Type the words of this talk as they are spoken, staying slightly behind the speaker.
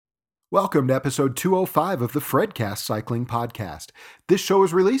Welcome to episode 205 of the FredCast Cycling Podcast. This show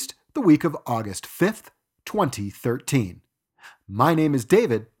was released the week of August 5th, 2013. My name is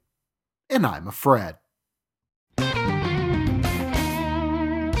David, and I'm a Fred.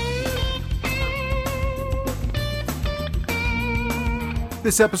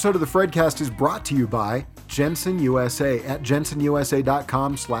 This episode of the FredCast is brought to you by Jensen USA at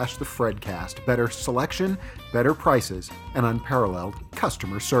jensenusa.com/thefredcast. Better selection, better prices, and unparalleled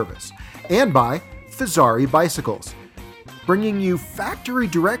customer service. And by Fazari Bicycles, bringing you factory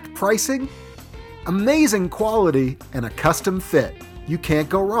direct pricing, amazing quality, and a custom fit. You can't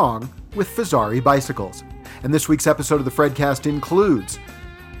go wrong with Fazari Bicycles. And this week's episode of the FredCast includes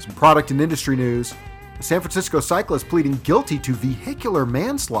some product and industry news, a San Francisco cyclist pleading guilty to vehicular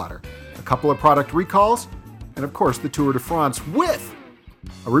manslaughter, a couple of product recalls, and of course the Tour de France with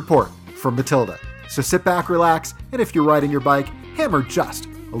a report from Matilda. So sit back, relax, and if you're riding your bike, hammer just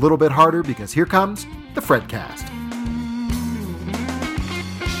a little bit harder because here comes the FredCast.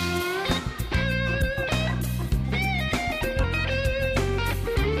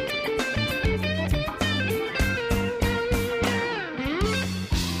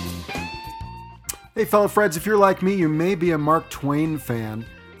 Hey fellow Freds, if you're like me, you may be a Mark Twain fan.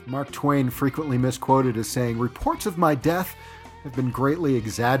 Mark Twain frequently misquoted as saying, "Reports of my death have been greatly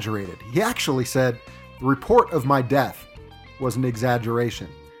exaggerated." He actually said, "The report of my death was an exaggeration."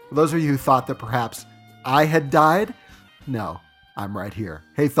 For those of you who thought that perhaps I had died, no, I'm right here.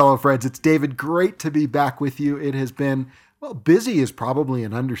 Hey fellow Freds, it's David. Great to be back with you. It has been, well, busy is probably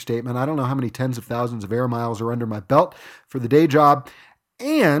an understatement. I don't know how many tens of thousands of air miles are under my belt for the day job.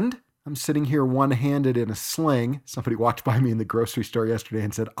 And I'm sitting here one-handed in a sling. Somebody walked by me in the grocery store yesterday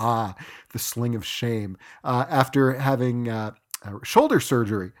and said, the sling of shame. After having shoulder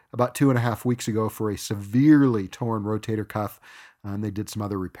surgery about 2.5 weeks ago for a severely torn rotator cuff. And they did some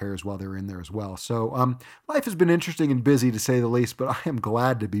other repairs while they were in there as well. So life has been interesting and busy to say the least, but I am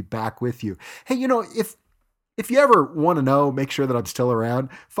glad to be back with you. Hey, you know, if you ever want to know, make sure that I'm still around,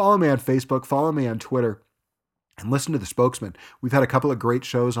 follow me on Facebook, follow me on Twitter, and listen to The Spokesman. We've had a couple of great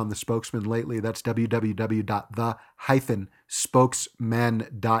shows on The Spokesman lately. That's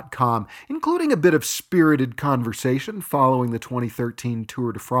www.the-spokesman.com, including a bit of spirited conversation following the 2013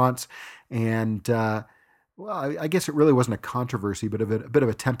 Tour de France. And, I guess it really wasn't a controversy, but a bit of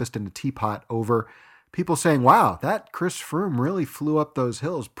a tempest in the teapot over people saying, wow, that Chris Froome really flew up those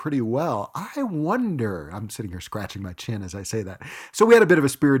hills pretty well. I wonder, I'm sitting here scratching my chin as I say that. So we had a bit of a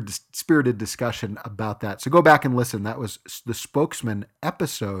spirited discussion about that. So go back and listen. That was The Spokesman,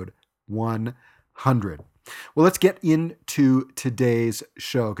 episode 100. Well, let's get into today's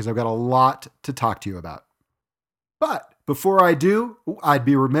show because I've got a lot to talk to you about. But before I do, I'd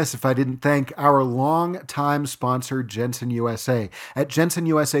be remiss if I didn't thank our longtime sponsor, Jensen USA, at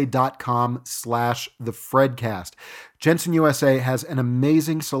jensenusa.com/thefredcast. Jensen USA has an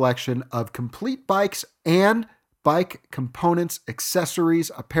amazing selection of complete bikes and bike components, accessories,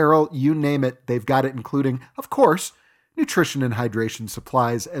 apparel, you name it. They've got it, including, of course, nutrition and hydration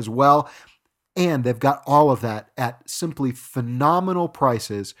supplies as well. And they've got all of that at simply phenomenal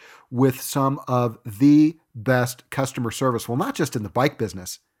prices with some of the best customer service. Well, not just in the bike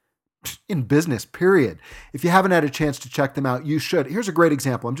business, in business, period. If you haven't had a chance to check them out, you should. Here's a great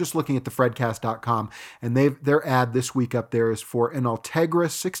example. I'm just looking at thefredcast.com, and their ad this week up there is for an Ultegra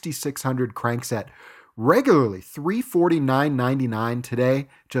 6600 crankset. Regularly $349.99, today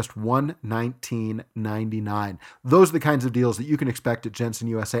just $119.99. Those are the kinds of deals that you can expect at Jensen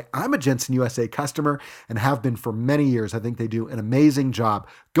USA. I'm a Jensen USA customer and have been for many years. I think they do an amazing job.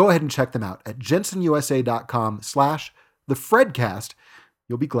 Go ahead and check them out at jensenusa.com/thefredcast.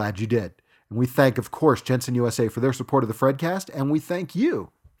 You'll be glad you did. And we thank, of course, Jensen USA for their support of the FredCast, and we thank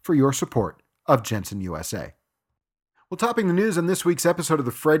you for your support of Jensen USA. Well, topping the news on this week's episode of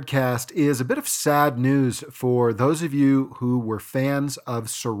the FredCast is a bit of sad news for those of you who were fans of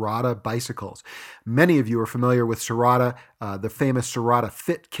Serata bicycles. Many of you are familiar with Serata, the famous Serata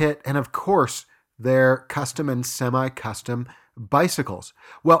Fit Kit, and of course, their custom and semi-custom bicycles.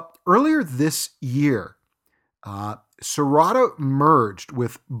 Well, earlier this year, Serata merged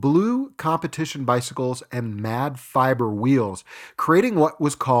with Blue Competition Bicycles and Mad Fiber Wheels, creating what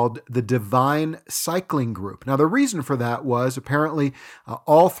was called the Divine Cycling Group. Now, the reason for that was apparently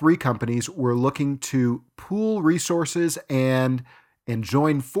all three companies were looking to pool resources and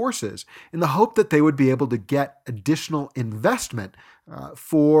join forces in the hope that they would be able to get additional investment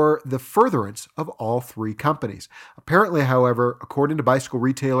for the furtherance of all three companies. Apparently, however, according to Bicycle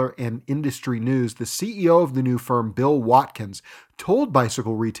Retailer and Industry News, the CEO of the new firm, Bill Watkins, told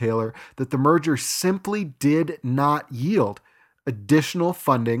Bicycle Retailer that the merger simply did not yield additional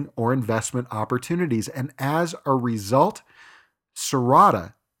funding or investment opportunities. And as a result,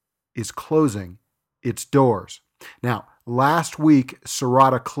 Serata is closing its doors. Now, last week,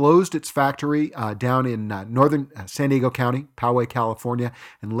 Serata closed its factory down in northern San Diego County, Poway, California,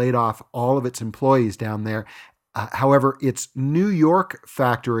 and laid off all of its employees down there. However, its New York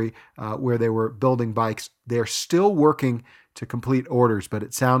factory, where they were building bikes, they're still working to complete orders, but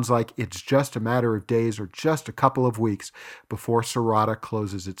it sounds like it's just a matter of days or just a couple of weeks before Serata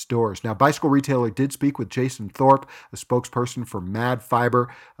closes its doors. Now, bicycle retailer did speak with Jason Thorpe, a spokesperson for Mad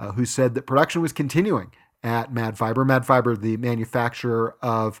Fiber, who said that production was continuing at Mad Fiber. Mad Fiber, the manufacturer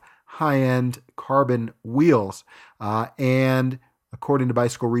of high-end carbon wheels, and according to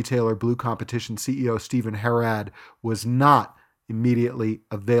bicycle retailer Blue Competition CEO Stephen Harrad, was not immediately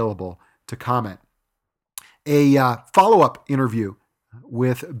available to comment. A follow-up interview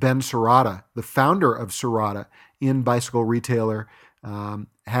with Ben Serata, the founder of Serata, in Bicycle Retailer,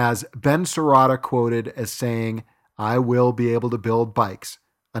 has Ben Serata quoted as saying, "I will be able to build bikes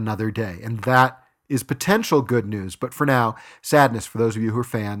another day." And that is potential good news, but for now, sadness for those of you who are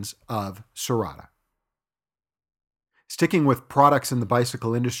fans of Serata. Sticking with products in the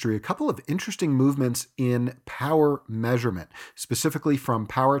bicycle industry, a couple of interesting movements in power measurement, specifically from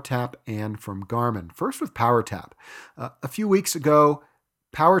PowerTap and from Garmin. First with PowerTap. A few weeks ago,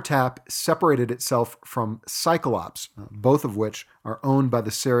 PowerTap separated itself from Cyclops, both of which are owned by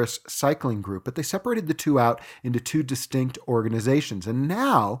the Ceres Cycling Group, but they separated the two out into two distinct organizations. And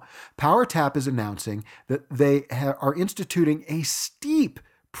now PowerTap is announcing that they are instituting a steep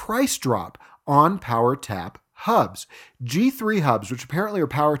price drop on PowerTap hubs. G3 hubs, which apparently are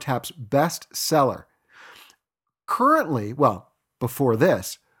PowerTap's best seller. Currently, well, before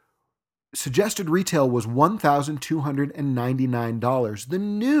this, suggested retail was $1,299. The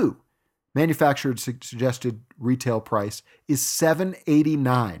new manufactured suggested retail price is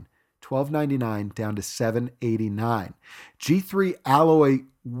 $789. $1,299 down to $789. G3 alloy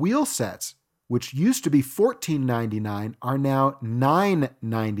wheel sets, which used to be $1,499, are now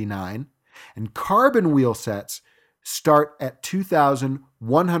 $999. And carbon wheel sets start at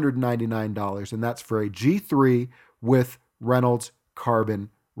 $2,199, and that's for a G3 with Reynolds carbon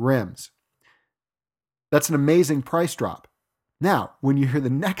rims. That's an amazing price drop. Now, when you hear the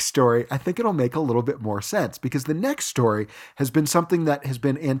next story, I think it'll make a little bit more sense, because the next story has been something that has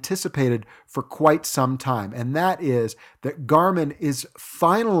been anticipated for quite some time, and that is that Garmin is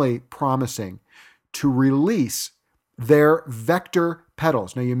finally promising to release their Vector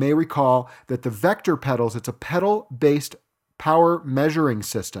pedals. Now, you may recall that the Vector pedals, it's a pedal-based power measuring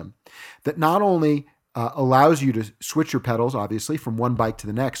system that not only allows you to switch your pedals, obviously, from one bike to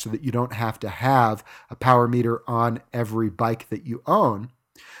the next so that you don't have to have a power meter on every bike that you own,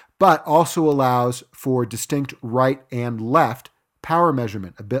 but also allows for distinct right and left power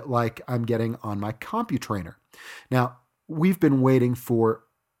measurement, a bit like I'm getting on my CompuTrainer. Now, we've been waiting for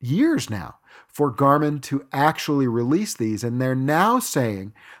years now for Garmin to actually release these, and they're now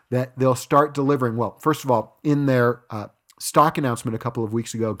saying that they'll start delivering. Well, first of all, in their stock announcement a couple of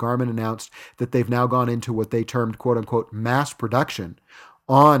weeks ago, Garmin announced that they've now gone into what they termed, quote unquote, mass production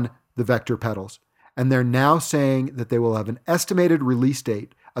on the Vector pedals. And they're now saying that they will have an estimated release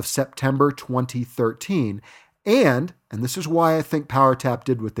date of September 2013. And this is why I think PowerTap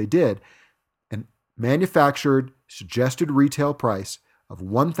did what they did, an manufactured suggested retail price of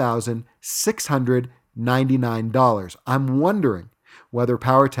 $1,699. I'm wondering whether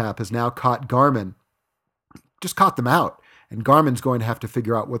PowerTap has now caught Garmin, just caught them out, and Garmin's going to have to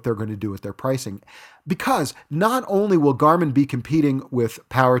figure out what they're going to do with their pricing. Because not only will Garmin be competing with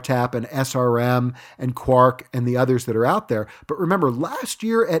PowerTap and SRM and Quark and the others that are out there, but remember, last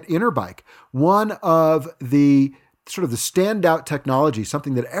year at Interbike, one of the sort of the standout technology,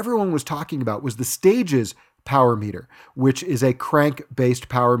 something that everyone was talking about, was the Stages power meter, which is a crank-based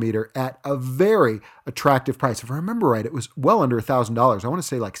power meter at a very attractive price. If I remember right, it was well under $1,000. I want to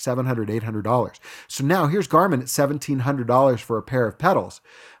say like $700, $800. So now here's Garmin at $1,700 for a pair of pedals.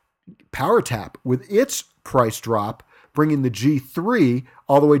 PowerTap, with its price drop, bringing the G3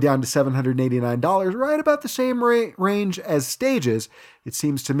 all the way down to $789, right about the same range as Stages. It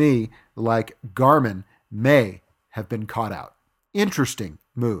seems to me like Garmin may have been caught out. Interesting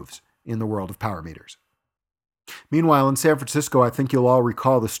moves in the world of power meters. Meanwhile, in San Francisco, I think you'll all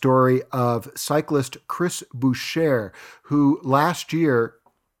recall the story of cyclist Chris Boucher, who last year,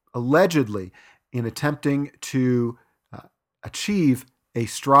 allegedly, in attempting to achieve a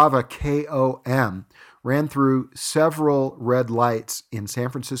Strava KOM, ran through several red lights in San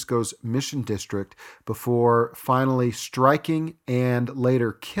Francisco's Mission District before finally striking and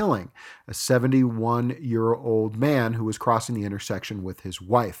later killing a 71-year-old man who was crossing the intersection with his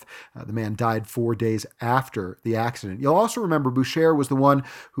wife. The man died 4 days after the accident. You'll also remember Boucher was the one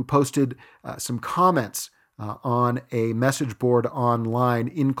who posted some comments on a message board online,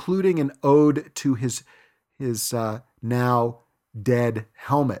 including an ode to his now dead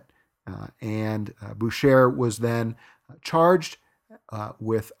helmet. And Boucher was then charged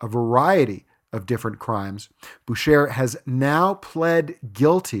with a variety of different crimes. Boucher has now pled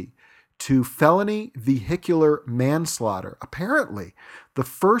guilty to felony vehicular manslaughter, apparently the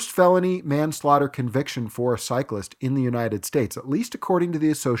first felony manslaughter conviction for a cyclist in the United States, at least according to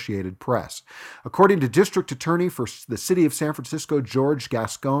the Associated Press. According to District Attorney for the City of San Francisco, George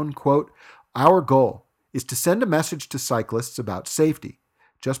Gascon, quote, "Our goal is to send a message to cyclists about safety.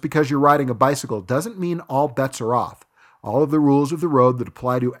 Just because you're riding a bicycle doesn't mean all bets are off. All of the rules of the road that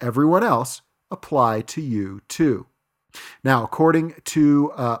apply to everyone else apply to you too." Now, according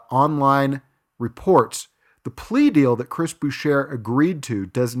to online reports, the plea deal that Chris Boucher agreed to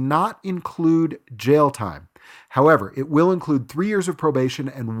does not include jail time. However, it will include 3 years of probation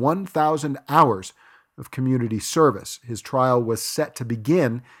and 1,000 hours of community service. His trial was set to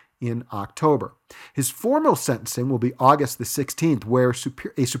begin in October. His formal sentencing will be August the 16th, where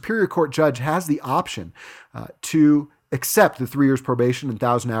a Superior Court judge has the option to accept the 3 years probation and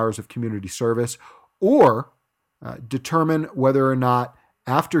 1,000 hours of community service, or determine whether or not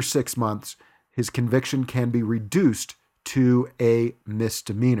after 6 months his conviction can be reduced to a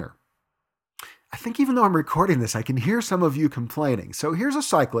misdemeanor. I think even though I'm recording this, I can hear some of you complaining. So here's a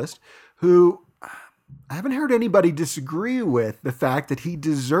cyclist who I haven't heard anybody disagree with the fact that he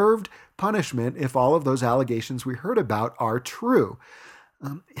deserved punishment if all of those allegations we heard about are true.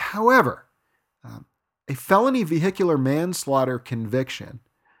 However, a felony vehicular manslaughter conviction,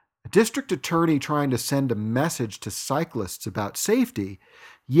 a district attorney trying to send a message to cyclists about safety,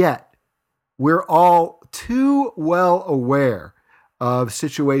 yet we're all too well aware of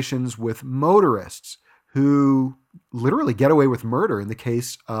situations with motorists who literally get away with murder in the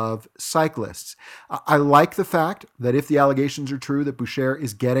case of cyclists. I like the fact that if the allegations are true, that Boucher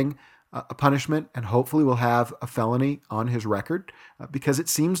is getting a punishment and hopefully will have a felony on his record, because it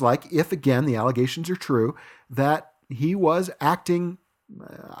seems like, if again the allegations are true, that he was acting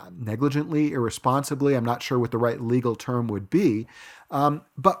negligently, irresponsibly. I'm not sure what the right legal term would be,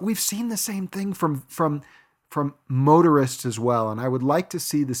 but we've seen the same thing from motorists as well, and I would like to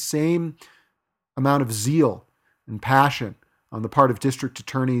see the same amount of zeal and passion on the part of district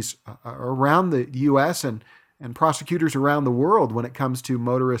attorneys around the U.S. and prosecutors around the world when it comes to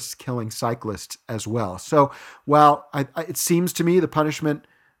motorists killing cyclists as well. So while it seems to me the punishment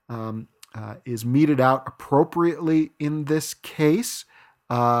is meted out appropriately in this case,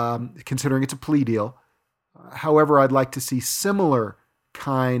 considering it's a plea deal, however, I'd like to see similar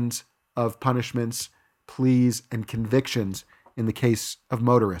kinds of punishments, pleas, and convictions in the case of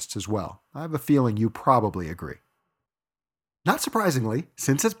motorists as well. I have a feeling you probably agree. Not surprisingly,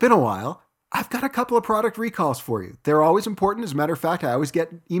 since it's been a while, I've got a couple of product recalls for you. They're always important. As a matter of fact, I always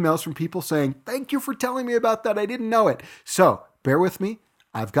get emails from people saying, "Thank you for telling me about that. I didn't know it." So bear with me.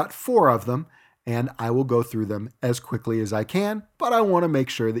 I've got 4 of them, and I will go through them as quickly as I can, but I want to make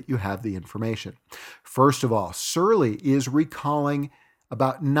sure that you have the information. First of all, Surly is recalling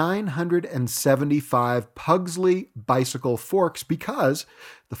about 975 Pugsley bicycle forks because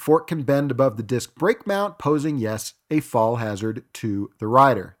the fork can bend above the disc brake mount, posing, yes, a fall hazard to the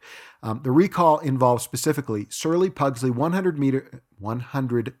rider. The recall involves specifically Surly Pugsley 100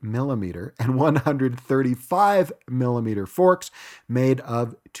 millimeter and 135 millimeter forks made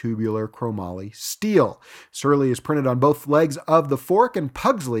of tubular chromoly steel. Surly is printed on both legs of the fork, and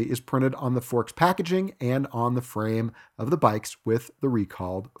Pugsley is printed on the fork's packaging and on the frame of the bikes with the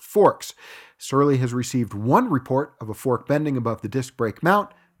recalled forks. Surly has received 1 report of a fork bending above the disc brake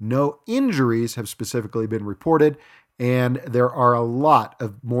mount. No injuries have specifically been reported, and there are a lot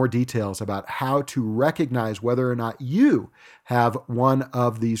of more details about how to recognize whether or not you have one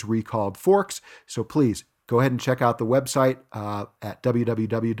of these recalled forks. So please go ahead and check out the website at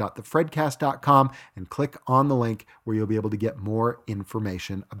www.thefredcast.com and click on the link where you'll be able to get more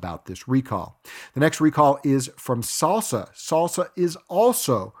information about this recall. The next recall is from Salsa. Salsa is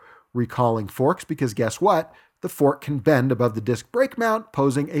also recalling forks because guess what? The fork can bend above the disc brake mount,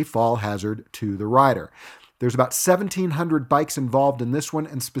 posing a fall hazard to the rider. There's about 1,700 bikes involved in this one,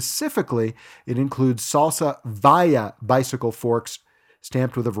 and specifically, it includes Salsa Via bicycle forks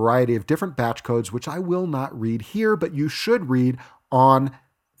stamped with a variety of different batch codes, which I will not read here, but you should read on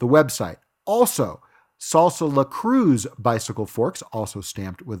the website. Also, Salsa La Cruz bicycle forks, also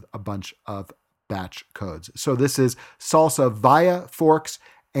stamped with a bunch of batch codes. So this is Salsa Via forks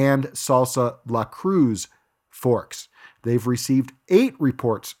and Salsa La Cruz forks. They've received 8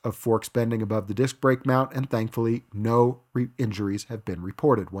 reports of forks bending above the disc brake mount, and thankfully no injuries have been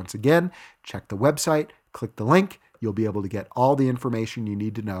reported. Once again, check the website, click the link. You'll be able to get all the information you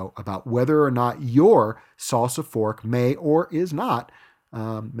need to know about whether or not your Salsa fork may or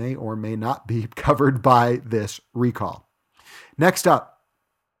may not be covered by this recall. Next up,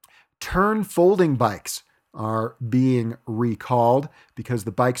 turn folding bikes are being recalled because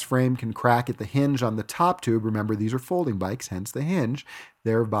the bike's frame can crack at the hinge on the top tube. Remember, these are folding bikes, hence the hinge,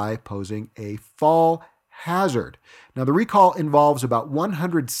 thereby posing a fall hazard. Now, the recall involves about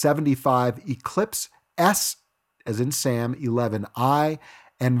 175 Eclipse S, as in Sam, 11i,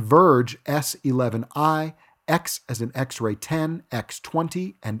 and Verge S11i, X as in X-Ray 10,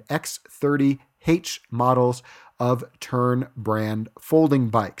 X20, and X30H models of Turn brand folding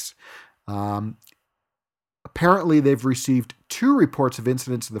bikes. Apparently, they've received 2 reports of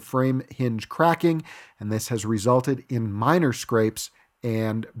incidents of the frame hinge cracking, and this has resulted in minor scrapes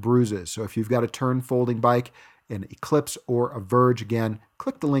and bruises. So if you've got a Turn folding bike, an Eclipse or a Verge, again,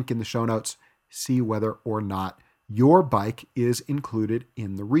 click the link in the show notes, see whether or not your bike is included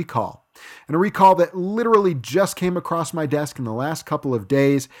in the recall. And a recall that literally just came across my desk in the last couple of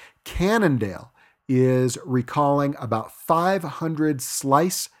days, Cannondale is recalling about 500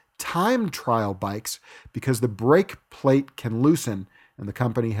 Slice time trial bikes because the brake plate can loosen, and the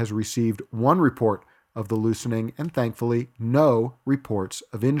company has received 1 report of the loosening and thankfully no reports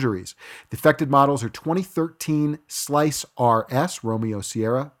of injuries. The affected models are 2013 Slice RS Romeo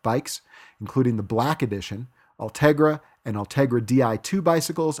Sierra bikes, including the Black Edition, Ultegra and Ultegra Di2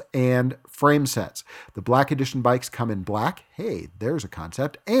 bicycles, and frame sets. The Black Edition bikes come in black. Hey, there's a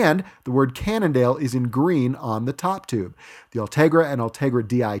concept. And the word Cannondale is in green on the top tube. The Ultegra and Ultegra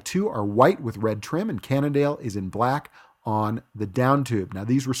Di2 are white with red trim, and Cannondale is in black on the down tube. Now,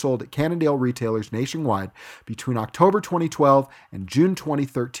 these were sold at Cannondale retailers nationwide between October 2012 and June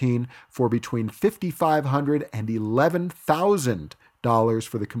 2013 for between $5,500 and $11,000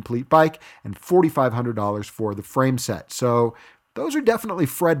 for the complete bike and $4,500 for the frame set. So those are definitely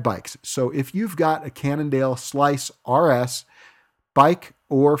Fred bikes. So if you've got a Cannondale Slice RS bike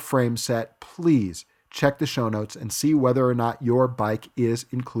or frame set, please check the show notes and see whether or not your bike is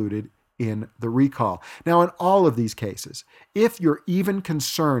included in the recall. Now, in all of these cases, if you're even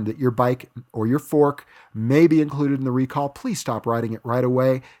concerned that your bike or your fork may be included in the recall, please stop riding it right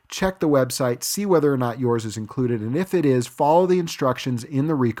away. Check the website, see whether or not yours is included, and if it is, follow the instructions in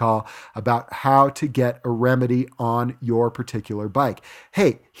the recall about how to get a remedy on your particular bike.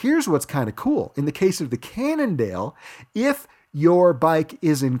 Hey, here's what's kind of cool. In the case of the Cannondale, if your bike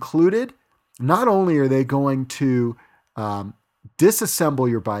is included, not only are they going to disassemble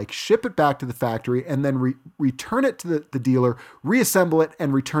your bike, ship it back to the factory, and then return it to the dealer, reassemble it,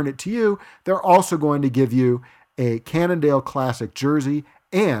 and return it to you, they're also going to give you a Cannondale Classic jersey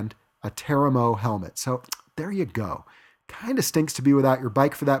and a Teramo helmet. So there you go. Kind of stinks to be without your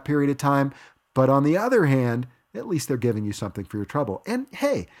bike for that period of time, but on the other hand, at least they're giving you something for your trouble. And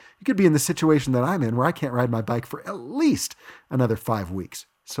hey, you could be in the situation that I'm in where I can't ride my bike for at least another 5 weeks.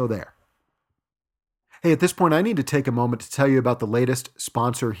 So there. Hey, at this point, I need to take a moment to tell you about the latest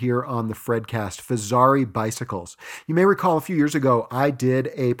sponsor here on the FredCast, Fazari Bicycles. You may recall a few years ago, I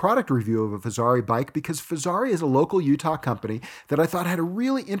did a product review of a Fazari bike because Fazari is a local Utah company that I thought had a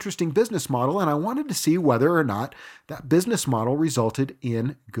really interesting business model, and I wanted to see whether or not that business model resulted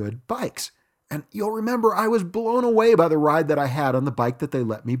in good bikes. And you'll remember I was blown away by the ride that I had on the bike that they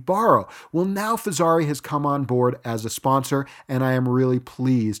let me borrow. Well, now Fazari has come on board as a sponsor, and I am really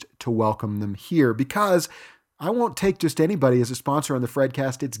pleased to welcome them here because I won't take just anybody as a sponsor on the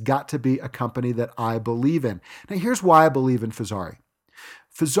FredCast. It's got to be a company that I believe in. Now, here's why I believe in Fazari.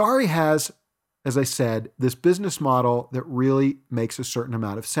 Fazari has, as I said, this business model that really makes a certain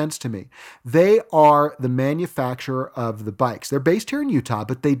amount of sense to me. They are the manufacturer of the bikes. They're based here in Utah,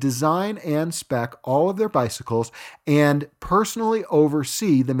 but they design and spec all of their bicycles and personally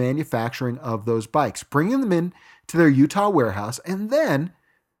oversee the manufacturing of those bikes, bringing them in to their Utah warehouse. And then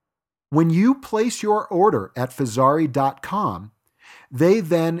when you place your order at Fazari.com, they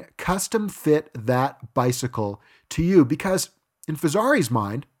then custom fit that bicycle to you because in Fazari's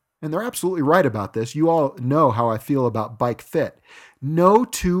mind, and they're absolutely right about this. You all know how I feel about bike fit. No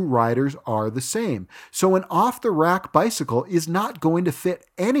two riders are the same. So an off-the-rack bicycle is not going to fit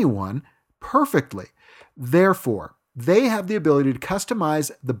anyone perfectly. Therefore, they have the ability to customize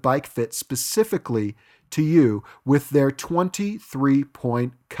the bike fit specifically to you with their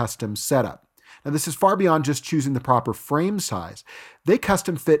 23-point custom setup. Now, this is far beyond just choosing the proper frame size. They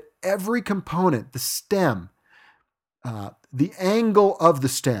custom fit every component, the stem, the angle of the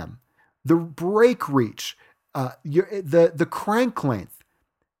stem, the brake reach, the crank length.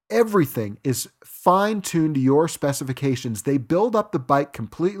 Everything is fine-tuned to your specifications. They build up the bike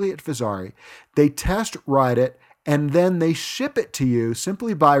completely at Fazari. They test ride it, and then they ship it to you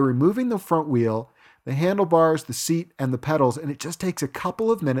simply by removing the front wheel, the handlebars, the seat, and the pedals, and it just takes a couple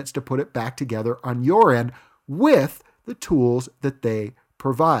of minutes to put it back together on your end with the tools that they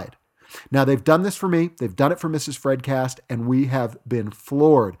provide. Now, they've done this for me. They've done it for Mrs. FredCast, and we have been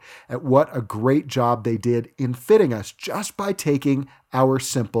floored at what a great job they did in fitting us just by taking our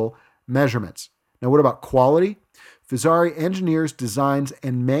simple measurements. Now, what about quality? Fazari engineers, designs,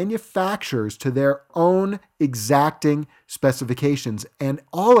 and manufactures to their own exacting specifications, and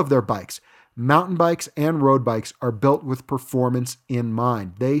all of their bikes, mountain bikes and road bikes, are built with performance in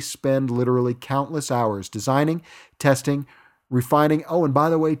mind. They spend literally countless hours designing, testing, refining, and by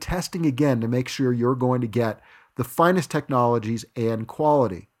the way, testing again to make sure you're going to get the finest technologies and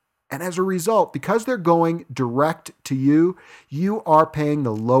quality. And as a result, because they're going direct to you, you are paying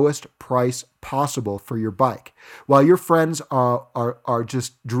the lowest price possible for your bike. While your friends are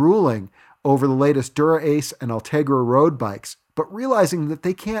just drooling over the latest Dura-Ace and Ultegra road bikes, but realizing that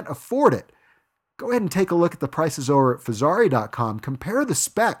they can't afford it, go ahead and take a look at the prices over at Fazari.com. Compare the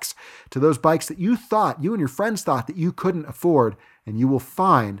specs to those bikes that you and your friends thought that you couldn't afford, and you will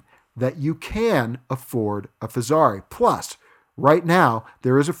find that you can afford a Fazari. Plus, right now,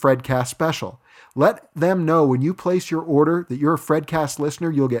 there is a FredCast special. Let them know when you place your order that you're a FredCast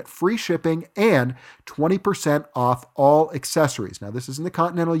listener. You'll get free shipping and 20% off all accessories. Now, this is in the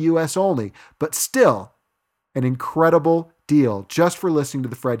continental U.S. only, but still an incredible deal just for listening to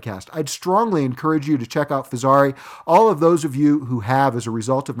the FredCast. I'd strongly encourage you to check out Fazari. All of those of you who have, as a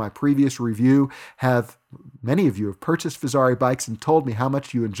result of my previous review, many of you have purchased Fazari bikes and told me how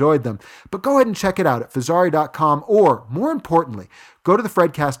much you enjoyed them. But go ahead and check it out at Fazari.com, or more importantly, go to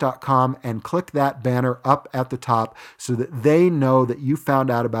thefredcast.com and click that banner up at the top so that they know that you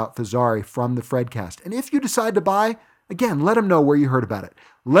found out about Fazari from the FredCast. And if you decide to buy, again, let them know where you heard about it.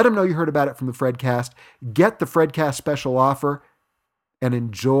 Let them know you heard about it from the FredCast. Get the FredCast special offer and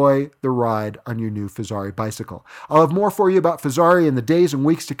enjoy the ride on your new Fazari bicycle. I'll have more for you about Fazari in the days and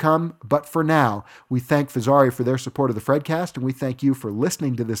weeks to come, but for now, we thank Fazari for their support of the FredCast, and we thank you for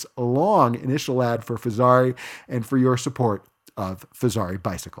listening to this long initial ad for Fazari and for your support of Fazari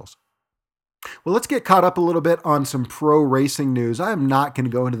bicycles. Well, let's get caught up a little bit on some pro racing news. I am not going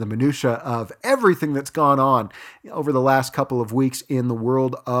to go into the minutia of everything that's gone on over the last couple of weeks in the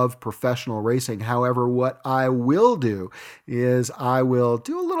world of professional racing. However, what I will do is I will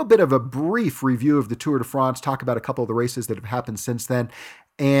do a little bit of a brief review of the Tour de France, talk about a couple of the races that have happened since then.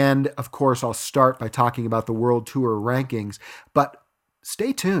 And of course, I'll start by talking about the World Tour rankings, but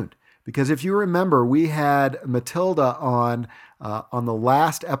stay tuned. Because if you remember, we had Matilda on the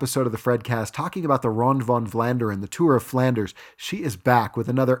last episode of the FredCast talking about the Ronde van Vlaanderen, the Tour of Flanders. She is back with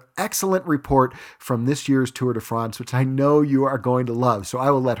another excellent report from this year's Tour de France, which I know you are going to love. So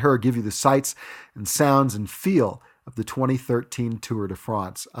I will let her give you the sights and sounds and feel of the 2013 Tour de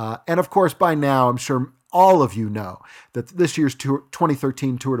France. And of course, by now, I'm sure all of you know that this year's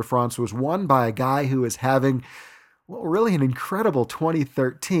 2013 Tour de France was won by a guy who is having really an incredible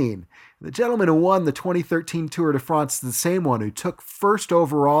 2013. The gentleman who won the 2013 Tour de France is the same one who took first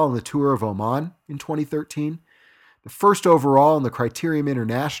overall in the Tour of Oman in 2013, the first overall in the Criterium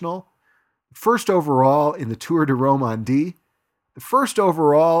International, first overall in the Tour de Romandie, the first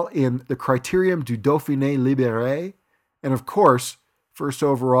overall in the Criterium du Dauphiné Libéré, and of course, first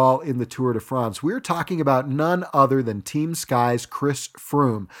overall in the Tour de France. We're talking about none other than Team Sky's Chris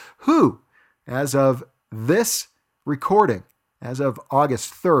Froome, who, as of this recording, as of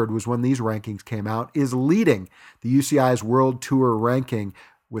August 3rd was when these rankings came out, is leading the UCI's World Tour ranking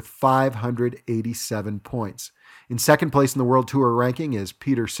with 587 points. In second place in the World Tour ranking is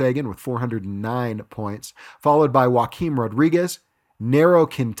Peter Sagan with 409 points, followed by Joaquim Rodriguez,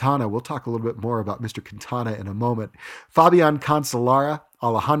 Nairo Quintana. We'll talk a little bit more about Mr. Quintana in a moment. Fabian Cancellara,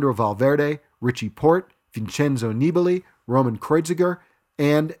 Alejandro Valverde, Richie Porte, Vincenzo Nibali, Roman Kreuziger,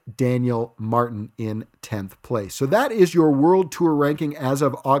 and Daniel Martin in 10th place. So that is your World Tour ranking as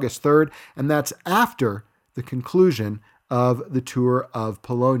of August 3rd, and that's after the conclusion of the Tour of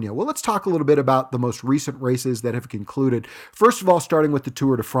Polonia. Well, let's talk a little bit about the most recent races that have concluded. First of all, starting with the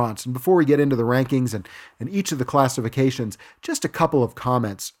Tour de France. And before we get into the rankings and each of the classifications, just a couple of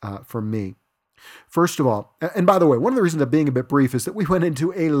comments from me. First of all, and by the way, one of the reasons of being a bit brief is that we went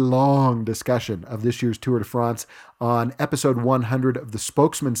into a long discussion of this year's Tour de France on episode 100 of the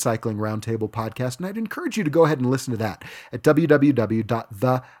Spokesman Cycling Roundtable podcast, and I'd encourage you to go ahead and listen to that at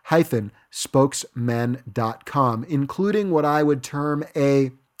www.the-spokesman.com, including what I would term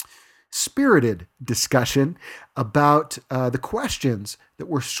a spirited discussion about the questions that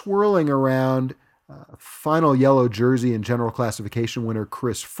were swirling around final yellow jersey and general classification winner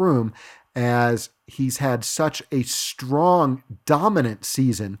Chris Froome, as he's had such a strong, dominant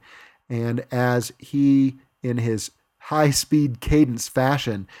season, and as he, in his high-speed cadence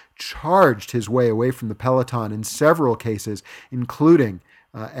fashion, charged his way away from the peloton in several cases, including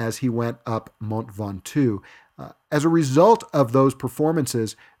as he went up Mont Ventoux. As a result of those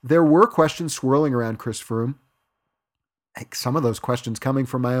performances, there were questions swirling around Chris Froome. Some of those questions coming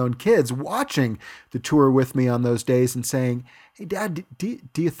from my own kids watching the tour with me on those days and saying, "Hey, Dad, do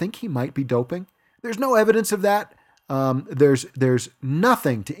you think he might be doping?" There's no evidence of that. There's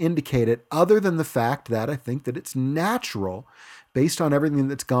nothing to indicate it other than the fact that I think that it's natural, based on everything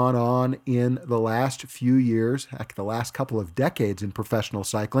that's gone on in the last few years, heck, the last couple of decades in professional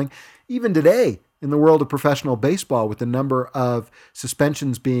cycling, even today in the world of professional baseball, with the number of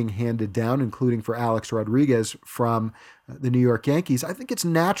suspensions being handed down, including for Alex Rodriguez from the New York Yankees. I think it's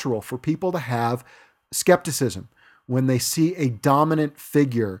natural for people to have skepticism when they see a dominant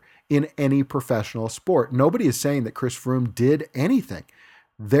figure in any professional sport. Nobody is saying that Chris Froome did anything.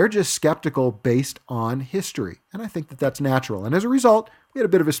 They're just skeptical based on history. And I think that that's natural. And as a result, we had a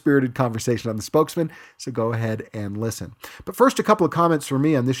bit of a spirited conversation on the Spokesman, so go ahead and listen. But first, a couple of comments from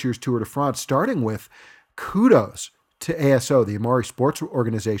me on this year's Tour de France, starting with kudos to ASO, the Amaury Sports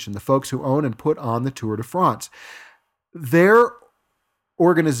Organization, the folks who own and put on the Tour de France. Their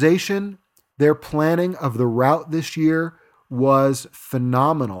organization, their planning of the route this year was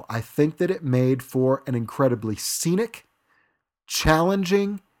phenomenal. I think that it made for an incredibly scenic,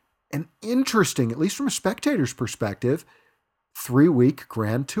 challenging, and interesting, at least from a spectator's perspective, 3-week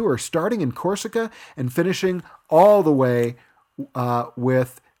Grand Tour, starting in Corsica and finishing all the way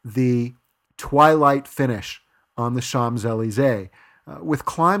with the twilight finish on the Champs-Élysées, with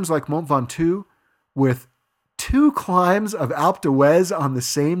climbs like Mont Ventoux, with 2 climbs of Alpe d'Huez on the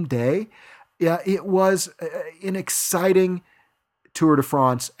same day. Yeah, it was an exciting Tour de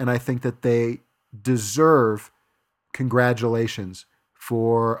France, and I think that they deserve congratulations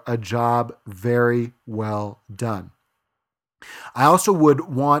for a job very well done. I also would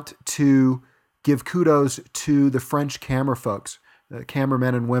want to give kudos to the French camera folks, the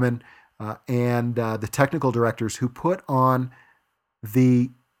cameramen and women, and the technical directors who put on the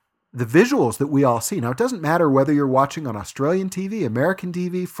visuals that we all see. Now, it doesn't matter whether you're watching on Australian TV, American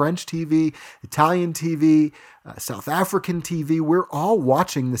TV, French TV, Italian TV, South African TV. We're all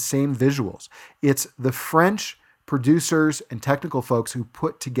watching the same visuals. It's the French producers and technical folks who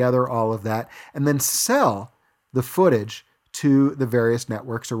put together all of that and then sell the footage to the various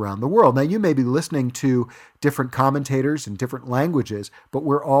networks around the world. Now, you may be listening to different commentators in different languages, but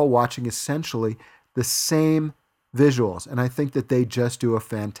we're all watching essentially the same visuals. And I think that they just do a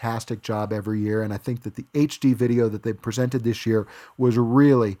fantastic job every year. And I think that the HD video that they presented this year was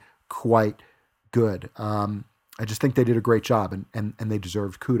really quite good. I just think they did a great job, and they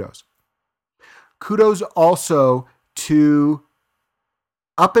deserve kudos. Kudos also to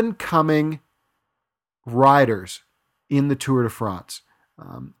up-and-coming riders in the Tour de France.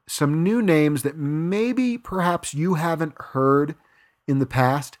 Some new names that maybe perhaps you haven't heard in the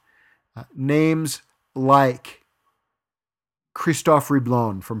past. Names like Christophe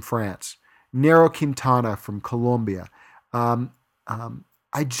Riblon from France, Nairo Quintana from Colombia.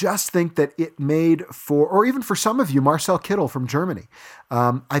 I just think that it made for, or even for some of you, Marcel Kittel from Germany.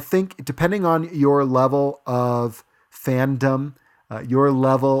 I think depending on your level of fandom, your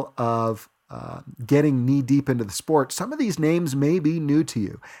level of getting knee deep into the sport, some of these names may be new to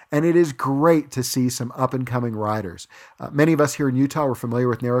you. And it is great to see some up and coming riders. Many of us here in Utah were familiar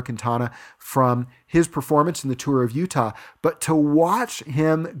with Nairo Quintana from his performance in the Tour of Utah, but to watch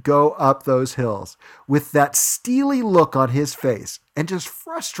him go up those hills with that steely look on his face and just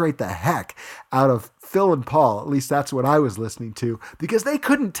frustrate the heck out of Phil and Paul, at least that's what I was listening to, because they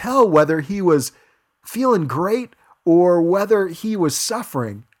couldn't tell whether he was feeling great or whether he was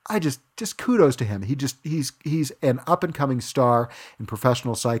suffering. I just kudos to him. He's an up and coming star in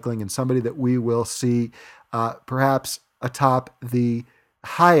professional cycling and somebody that we will see perhaps atop the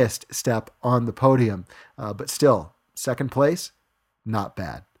highest step on the podium, but still second place, not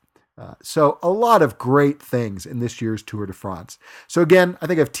bad. So a lot of great things in this year's Tour de France. So again, I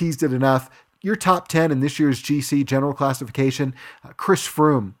think I've teased it enough. Your top 10 in this year's GC general classification: Chris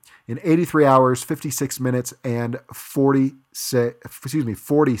Froome in 83 hours, 56 minutes, and 40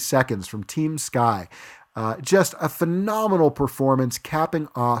 seconds from Team Sky. Just a phenomenal performance, capping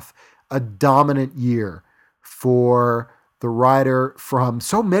off a dominant year for the rider from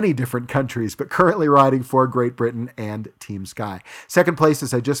so many different countries, but currently riding for Great Britain and Team Sky. Second place,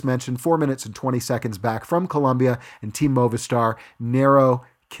 as I just mentioned, 4 minutes and 20 seconds back from Colombia and Team Movistar, Nairo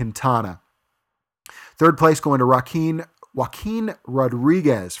Quintana. Third place going to Joaquin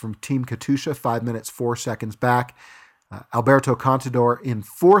Rodriguez from Team Katusha, 5 minutes, 4 seconds back. Alberto Contador in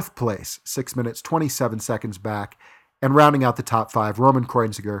fourth place, 6 minutes, 27 seconds back. And rounding out the top 5, Roman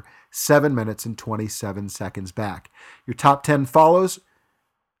Kreuziger, 7 minutes and 27 seconds back. Your top 10 follows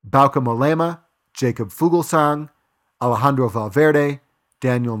Bauke Mollema, Jacob Fuglsang, Alejandro Valverde,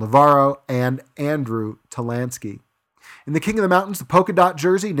 Daniel Navarro, and Andrew Talansky. In the King of the Mountains, the polka dot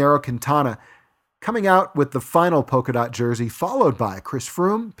jersey, Nairo Quintana, coming out with the final polka dot jersey, followed by Chris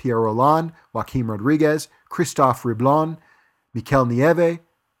Froome, Pierre Rolland, Joaquim Rodriguez, Christophe Riblon, Mikel Nieve,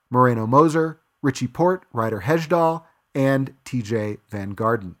 Moreno Moser, Richie Porte, Ryder Hesjedal, and TJ Van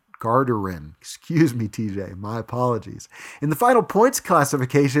Garderen. Excuse me, TJ. My apologies. In the final points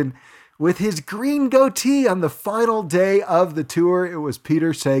classification, with his green goatee on the final day of the tour, it was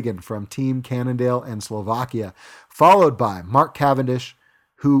Peter Sagan from Team Cannondale and Slovakia, followed by Mark Cavendish,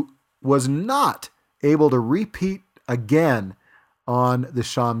 who was not able to repeat again on the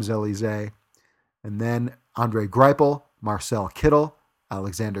Champs-Élysées. And then Andre Greipel, Marcel Kittel,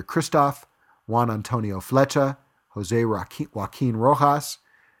 Alexander Kristoff, Juan Antonio Flecha, Jose Joaquin Rojas,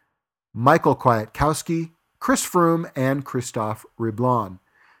 Michael Kwiatkowski, Chris Froome, and Christophe Riblon.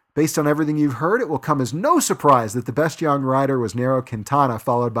 Based on everything you've heard, it will come as no surprise that the best young rider was Nairo Quintana,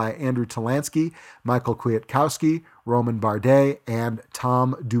 followed by Andrew Talansky, Michael Kwiatkowski, Roman Bardet, and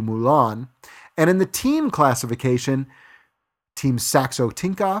Tom Dumoulin. And in the team classification, Team Saxo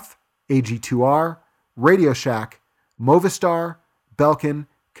Tinkoff, AG2R, Radio Shack, Movistar, Belkin,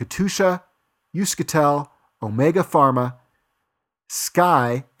 Katusha, Euskaltel, Omega Pharma,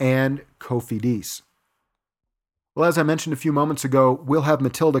 Sky, and Cofidis. Well, as I mentioned a few moments ago, we'll have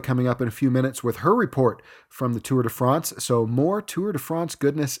Matilda coming up in a few minutes with her report from the Tour de France. So more Tour de France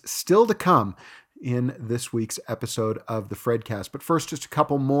goodness still to come in this week's episode of the FredCast. But first, just a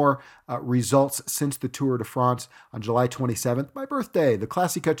couple more results since the Tour de France. On July 27th, my birthday, the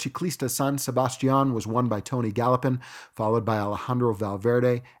Clásica Ciclista San Sebastián was won by Tony Gallopin, followed by Alejandro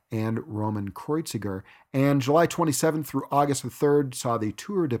Valverde and Roman Kreuziger. And July 27th through August the 3rd saw the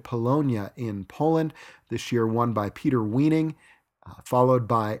Tour de Polonia in Poland, this year won by Peter Weening, followed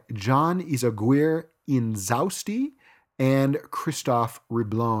by John Izaguirre Inzausti and Christophe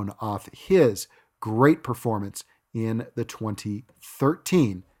Riblon off his great performance in the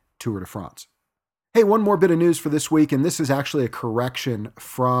 2013 Tour de France. Hey, one more bit of news for this week, and this is actually a correction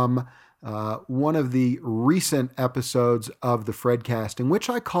from one of the recent episodes of the FredCast, in which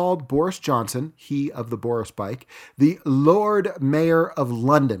I called Boris Johnson, he of the Boris bike, the Lord Mayor of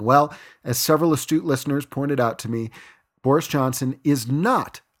London. Well, as several astute listeners pointed out to me, Boris Johnson is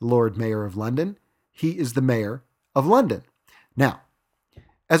not Lord Mayor of London. He is the Mayor of London. Now,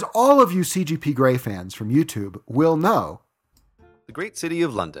 as all of you CGP Grey fans from YouTube will know, the great city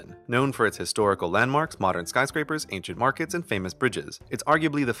of London, known for its historical landmarks, modern skyscrapers, ancient markets, and famous bridges. It's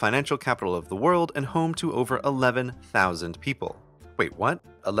arguably the financial capital of the world and home to over 11,000 people. Wait, what?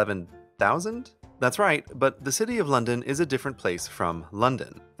 11,000? That's right, but the city of London is a different place from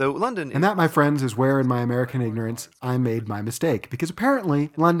London. Though London is... And that, my friends, is where in my American ignorance I made my mistake, because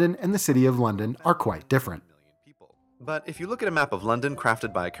apparently London and the city of London are quite different. But if you look at a map of London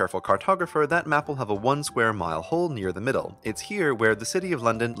crafted by a careful cartographer, that map will have a 1 square mile hole near the middle. It's here where the city of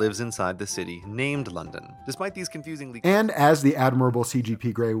London lives inside the city named London. Despite these confusingly... And as the admirable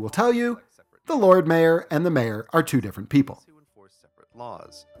CGP Grey will tell you, the Lord Mayor and the Mayor are two different people.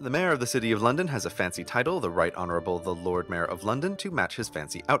 Laws. The Mayor of the City of London has a fancy title, the Right Honourable the Lord Mayor of London, to match his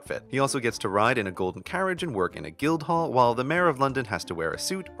fancy outfit. He also gets to ride in a golden carriage and work in a guild hall, while the Mayor of London has to wear a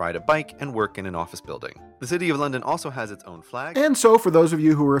suit, ride a bike, and work in an office building. The City of London also has its own flag. And so for those of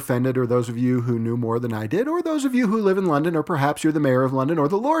you who were offended, or those of you who knew more than I did, or those of you who live in London, or perhaps you're the Mayor of London or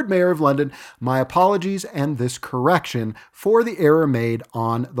the Lord Mayor of London, my apologies and this correction for the error made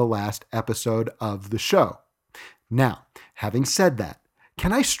on the last episode of the show. Now, having said that,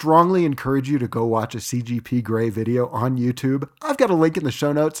 can I strongly encourage you to go watch a CGP Grey video on YouTube? I've got a link in the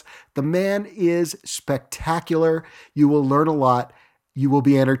show notes. The man is spectacular. You will learn a lot. You will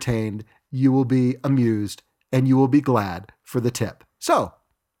be entertained. You will be amused. And you will be glad for the tip. So,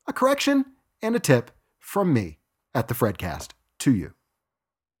 a correction and a tip from me at the FredCast to you.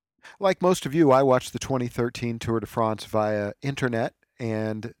 Like most of you, I watched the 2013 Tour de France via internet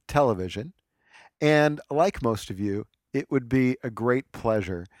and television. And like most of you, it would be a great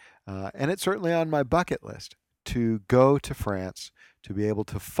pleasure, and it's certainly on my bucket list, to go to France to be able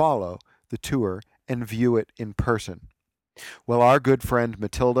to follow the tour and view it in person. Well, our good friend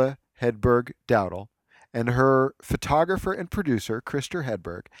Matilda Hedberg Dowdle and her photographer and producer, Christer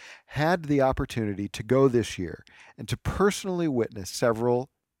Hedberg, had the opportunity to go this year and to personally witness several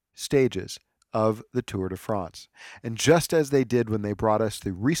stages of the Tour de France. And just as they did when they brought us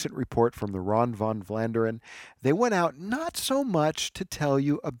the recent report from the Ron van Vlaanderen, they went out not so much to tell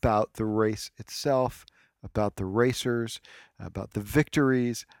you about the race itself, about the racers, about the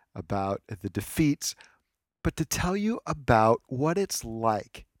victories, about the defeats, but to tell you about what it's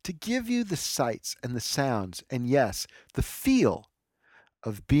like, to give you the sights and the sounds, and yes, the feel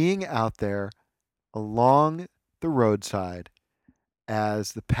of being out there along the roadside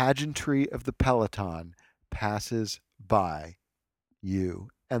as the pageantry of the peloton passes by you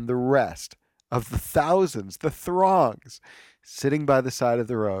and the rest of the thousands, the throngs, sitting by the side of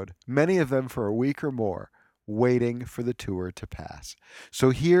the road, many of them for a week or more, waiting for the tour to pass.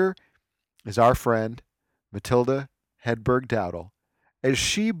 So here is our friend, Matilda Hedberg Dowdle, as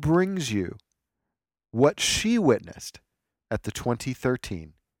she brings you what she witnessed at the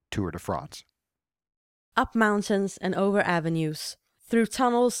 2013 Tour de France. Up mountains and over avenues, through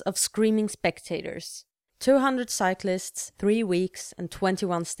tunnels of screaming spectators. 200 cyclists, 3 weeks and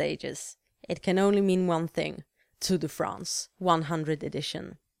 21 stages. It can only mean one thing: Tour de France, 100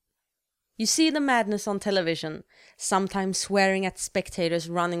 edition. You see the madness on television, sometimes swearing at spectators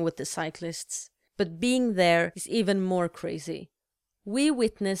running with the cyclists. But being there is even more crazy. We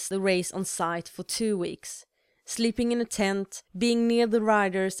witnessed the race on site for 2 weeks, sleeping in a tent, being near the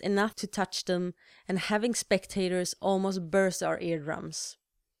riders enough to touch them, and having spectators almost burst our eardrums.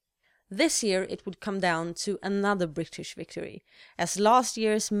 This year it would come down to another British victory, as last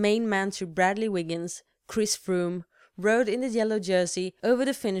year's main man to Bradley Wiggins, Chris Froome, rode in the yellow jersey over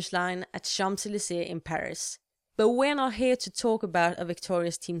the finish line at Champs-Élysées in Paris. But we're not here to talk about a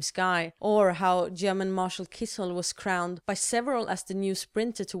victorious Team Sky, or how German Marshal Kittel was crowned by several as the new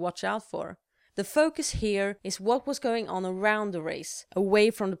sprinter to watch out for. The focus here is what was going on around the race, away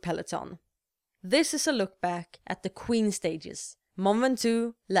from the peloton. This is a look back at the Queen stages, Mont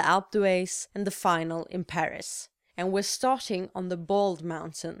Ventoux, Les Alpes d'Huez, and the final in Paris. And we're starting on the bald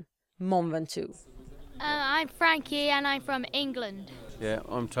mountain, Mont Ventoux. I'm Frankie and I'm from England. Yeah,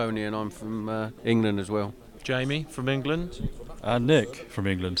 I'm Tony and I'm from England as well. Jamie from England. And Nick from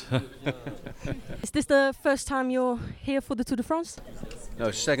England. Is this the first time you're here for the Tour de France? No,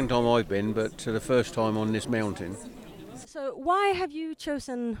 it's the second time I've been, but the first time on this mountain. So why have you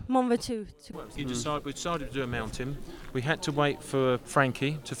chosen Mont Ventoux? We decided to do a mountain. We had to wait for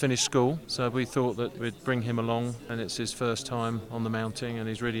Frankie to finish school, so we thought that we'd bring him along, and it's his first time on the mountain and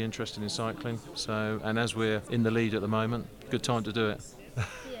he's really interested in cycling. And as we're in the lead at the moment, good time to do it.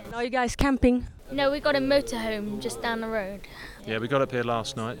 Are you guys camping? No, we got a motorhome just down the road. Yeah, we got up here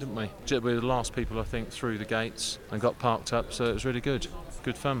last night, didn't we? We were the last people, I think, through the gates and got parked up, so it was really good.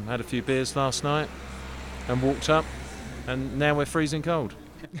 Good fun. Had a few beers last night and walked up, and now we're freezing cold.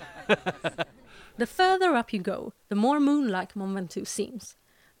 The further up you go, the more moon-like Mont Ventoux seems.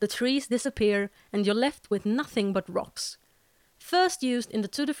 The trees disappear and you're left with nothing but rocks. First used in the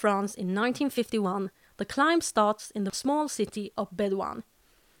Tour de France in 1951, the climb starts in the small city of Bédoin.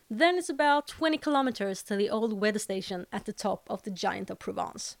 Then it's about 20 kilometers to the old weather station at the top of the Giant of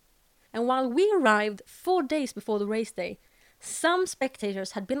Provence. And while we arrived 4 days before the race day, some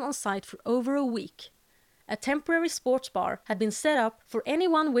spectators had been on site for over a week. A temporary sports bar had been set up for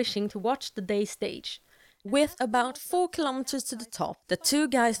anyone wishing to watch the day stage. With about 4 kilometers to the top, the 2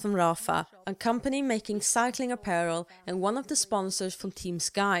 guys from Rafa, a company making cycling apparel and one of the sponsors from Team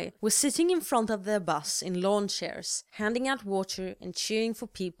Sky, were sitting in front of their bus in lawn chairs, handing out water and cheering for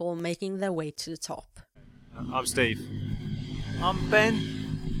people making their way to the top. I'm Steve. I'm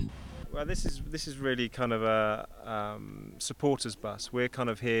Ben. Well, this is really kind of a supporters bus. We're kind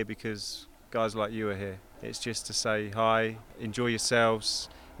of here because guys like you are here. It's just to say hi, enjoy yourselves.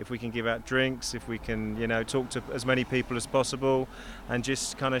 If we can give out drinks, if we can, talk to as many people as possible and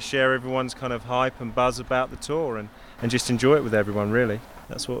just kind of share everyone's kind of hype and buzz about the tour and just enjoy it with everyone, really.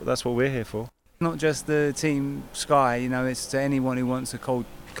 That's what we're here for. Not just the Team Sky, it's to anyone who wants a cold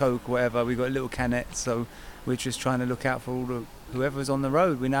Coke or whatever. We've got little canettes, so we're just trying to look out for whoever's on the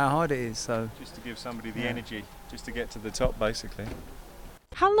road. We know how hard it is, so... Just to give somebody the energy, just to get to the top, basically.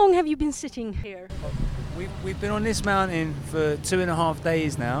 How long have you been sitting here? We've been on this mountain for 2.5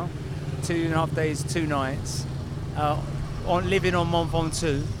 days now. 2.5 days, 2 nights. living on Mont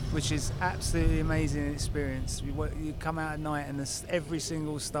Ventoux, which is absolutely amazing experience. You come out at night and every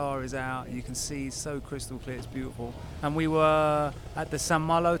single star is out. You can see it's so crystal clear, it's beautiful. And we were at the Saint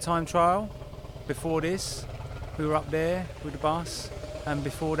Malo time trial before this. We were up there with the bus. And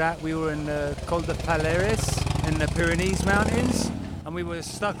before that, we were in the Col de Paleris in the Pyrenees Mountains. And we were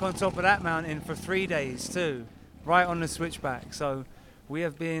stuck on top of that mountain for 3 days too, right on the switchback. So we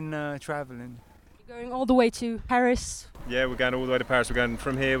have been traveling. Going all the way to Paris. Yeah, we're going all the way to Paris. We're going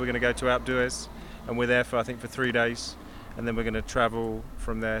from here, we're going to go to Alpe d'Huez, and we're there for 3 days. And then we're going to travel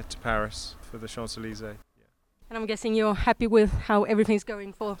from there to Paris for the Champs-Élysées. Yeah. And I'm guessing you're happy with how everything's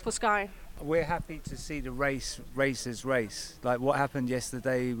going for Sky. We're happy to see the racers race. Like what happened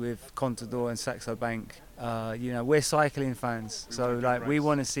yesterday with Contador and Saxo Bank. We're cycling fans, so we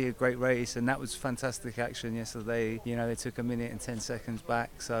want to see a great race, and that was fantastic action yesterday. They took 1 minute and 10 seconds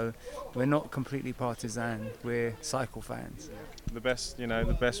back, so we're not completely partisan. We're cycle fans. The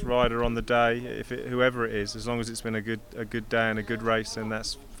best rider on the day, whoever it is, as long as it's been a good day and a good race, then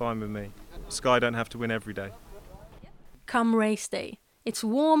that's fine with me. Sky don't have to win every day. Come race day. It's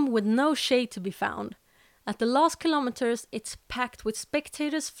warm with no shade to be found. At the last kilometers, it's packed with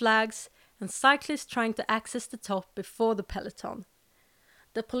spectators' flags and cyclists trying to access the top before the peloton.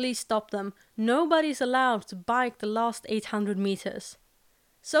 The police stop them. Nobody's allowed to bike the last 800 meters.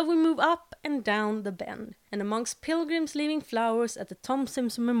 So we move up and down the bend, and amongst pilgrims leaving flowers at the Tom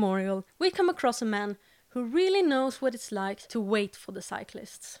Simpson Memorial, we come across a man who really knows what it's like to wait for the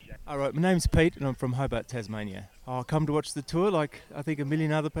cyclists. All right, my name's Pete and I'm from Hobart, Tasmania. I come to watch the tour like I think a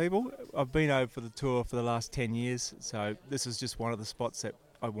million other people. I've been over for the tour for the last 10 years, so this is just one of the spots that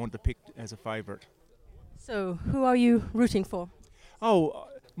I want to pick as a favourite. So, who are you rooting for? Oh,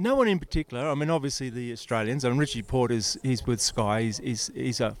 no one in particular. I mean, obviously the Australians. And Richie Porter's he's with Sky.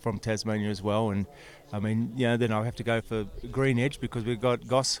 He's from Tasmania as well. And I mean, then I have to go for Green Edge because we've got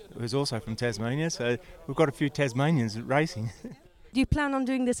Goss, who's also from Tasmania. So we've got a few Tasmanians racing. Do you plan on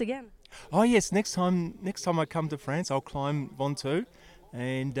doing this again? Oh yes, next time I come to France, I'll climb Ventoux,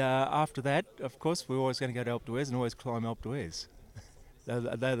 and after that, of course, we're always going to go to Alpe d'Huez and always climb Alpe d'Huez.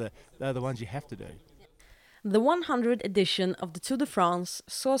 They're the ones you have to do. The 100th edition of the Tour de France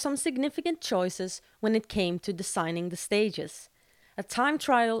saw some significant choices when it came to designing the stages. A time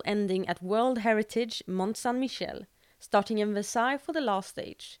trial ending at World Heritage Mont Saint-Michel, starting in Versailles for the last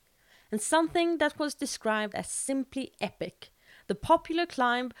stage. And something that was described as simply epic. The popular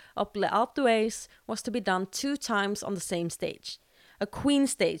climb up Les Alpes d'Huez was to be done 2 times on the same stage. A queen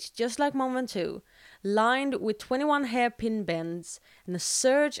stage, just like Mont Ventoux, lined with 21 hairpin bends and a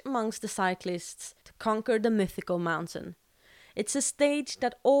surge amongst the cyclists to conquer the mythical mountain. It's a stage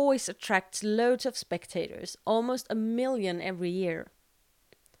that always attracts loads of spectators, almost 1 million every year.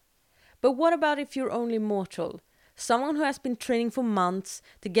 But what about if you're only mortal? Someone who has been training for months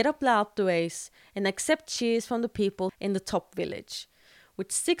to get up Les Alpes d'Huez and accept cheers from the people in the top village.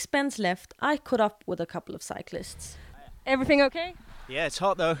 With 6 bends left, I caught up with a couple of cyclists. Everything okay? Yeah, it's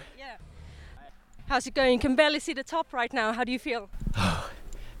hot though. Yeah. How's it going? You can barely see the top right now. How do you feel?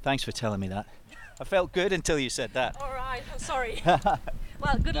 Thanks for telling me that. I felt good until you said that. All right, I'm sorry.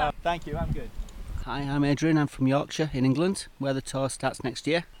 Well, good luck. Thank you, I'm good. Hi, I'm Adrian. I'm from Yorkshire in England, where the tour starts next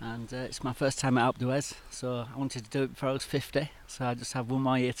year. And it's my first time at Alpe d'Huez, so I wanted to do it before I was 50. So I just have 1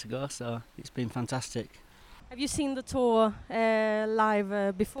 more year to go, so it's been fantastic. Have you seen the tour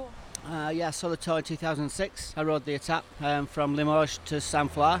live before? Yeah, I saw the tour in 2006. I rode the etape from Limoges to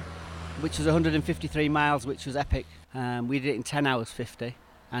Saint-Flour, which was 153 miles, which was epic. We did it in 10 hours 50,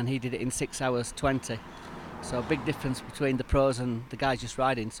 and he did it in 6 hours 20. So a big difference between the pros and the guys just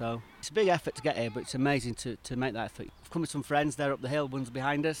riding. So it's a big effort to get here, but it's amazing to make that effort. I've come with some friends, they're up the hill, one's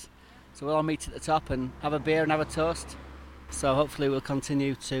behind us. So we'll all meet at the top and have a beer and have a toast. So hopefully we'll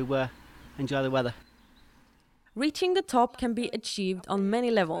continue to enjoy the weather. Reaching the top can be achieved on many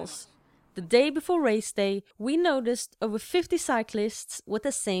levels. The day before race day, we noticed over 50 cyclists with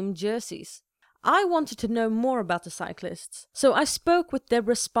the same jerseys. I wanted to know more about the cyclists, so I spoke with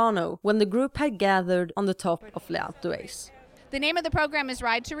Deborah Spano when the group had gathered on the top of Les Alpes d'Huez. The name of the program is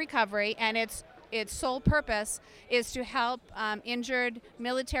Ride to Recovery, and its sole purpose is to help injured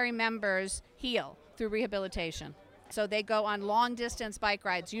military members heal through rehabilitation. So they go on long-distance bike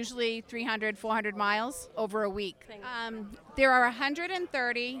rides, usually 300, 400 miles over a week. There are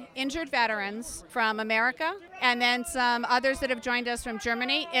 130 injured veterans from America, and then some others that have joined us from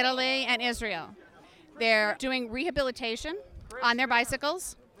Germany, Italy, and Israel. They're doing rehabilitation on their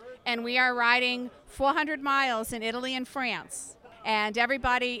bicycles, and we are riding 400 miles in Italy and France. And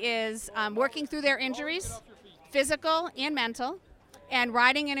everybody is working through their injuries, physical and mental, and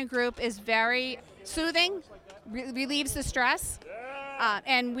riding in a group is very soothing relieves the stress.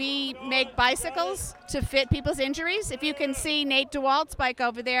 And we make bicycles to fit people's injuries. If you can see Nate DeWalt's bike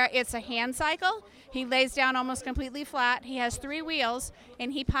over there, it's a hand cycle. He lays down almost completely flat. He has 3 wheels,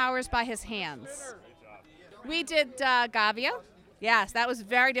 and he powers by his hands. We did Gavia. Yes, that was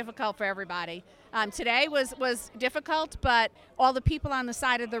very difficult for everybody. Today was difficult, but all the people on the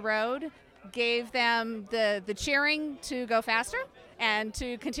side of the road gave them the cheering to go faster and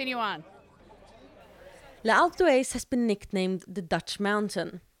to continue on. L'Alpe d'Huez has been nicknamed the Dutch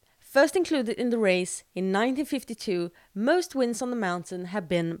Mountain. First included in the race in 1952, most wins on the mountain have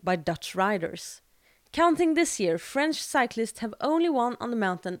been by Dutch riders. Counting this year, French cyclists have only won on the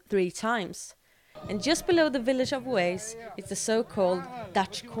mountain 3 times. And just below the village of Huez is the so-called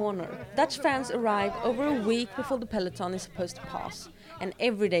Dutch Corner. Dutch fans arrive over a week before the peloton is supposed to pass, and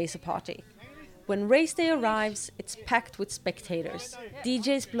every day is a party. When race day arrives, it's packed with spectators.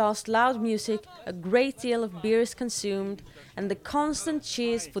 DJs blast loud music, a great deal of beer is consumed, and the constant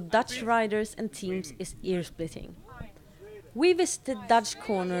cheers for Dutch riders and teams is ear-splitting. We visited Dutch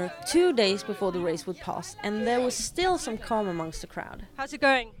Corner 2 days before the race would pass, and there was still some calm amongst the crowd. How's it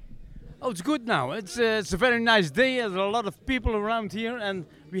going? Oh, it's good now. It's a very nice day. There's a lot of people around here, and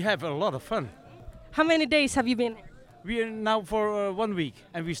we have a lot of fun. How many days have you been here? We are now for 1 week,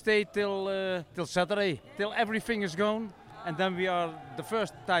 and we stay till Saturday, till everything is gone, and then we are the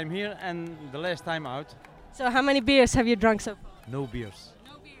first time here and the last time out. So how many beers have you drunk so far? No beers.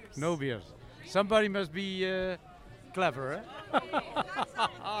 No beers. Somebody must be clever, eh?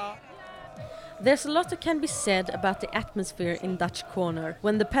 There's a lot that can be said about the atmosphere in Dutch Corner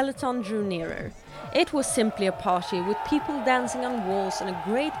when the peloton drew nearer. It was simply a party with people dancing on walls and a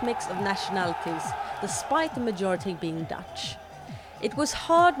great mix of nationalities, despite the majority being Dutch. It was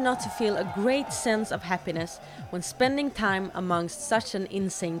hard not to feel a great sense of happiness when spending time amongst such an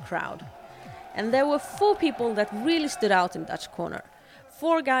insane crowd. And there were 4 people that really stood out in Dutch Corner.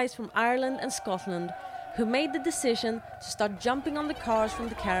 4 guys from Ireland and Scotland who made the decision to start jumping on the cars from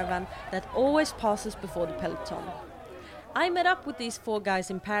the caravan that always passes before the peloton. I met up with these 4 guys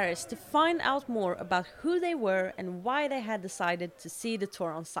in Paris to find out more about who they were and why they had decided to see the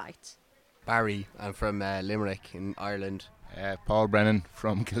tour on site. Barry, I'm from Limerick in Ireland. Paul Brennan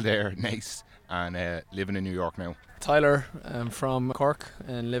from Kildare, Naas, and living in New York now. Tyler, I'm from Cork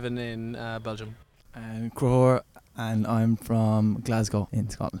and living in Belgium. And Crower, and I'm from Glasgow in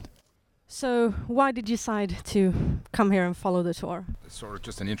Scotland. So why did you decide to come here and follow the tour? It's sort of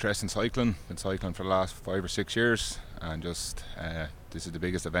just an interest in cycling. Been cycling for the last 5 or 6 years, and just this is the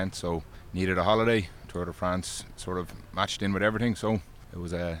biggest event, so needed a holiday. Tour de France sort of matched in with everything, so it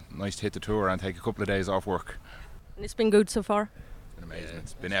was nice to hit the tour and take a couple of days off work. And it's been good so far? It's been amazing.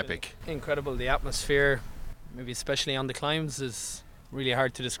 It's been epic. Incredible. The atmosphere, maybe especially on the climbs, is really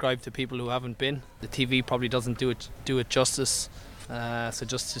hard to describe to people who haven't been. The TV probably doesn't do it justice. So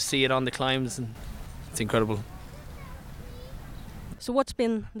just to see it on the climbs, and it's incredible. So what's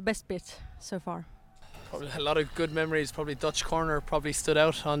been the best bit so far? Probably a lot of good memories. Probably Dutch Corner probably stood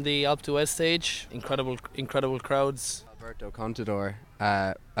out on the Alpe d'Huez stage. Incredible crowds. Alberto Contador,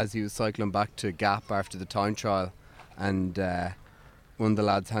 as he was cycling back to Gap after the time trial, and one of the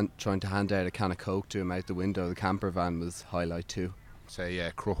lads trying to hand out a can of Coke to him out the window. The camper van was highlight too.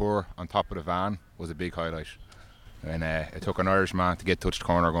 Say Crower on top of the van was a big highlight. And it took an Irishman to get Dutch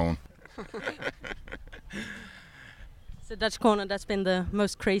Corner going. So Dutch Corner, that's been the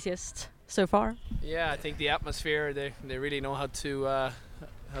most craziest so far? Yeah, I think the atmosphere, they really know how to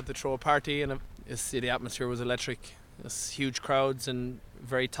throw a party, and the atmosphere was electric. It's huge crowds and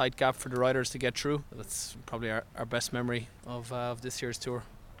very tight gap for the riders to get through. That's probably our best memory of this year's tour.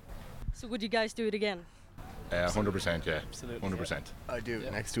 So would you guys do it again? 100%, yeah. Absolutely. 100%. I do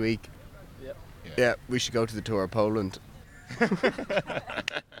next week. Yep. Yeah, we should go to the Tour of Poland.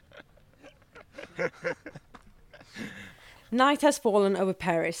 Night has fallen over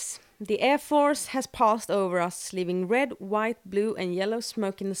Paris. The Air Force has passed over us, leaving red, white, blue and yellow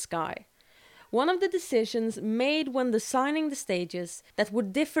smoke in the sky. One of the decisions made when designing the stages that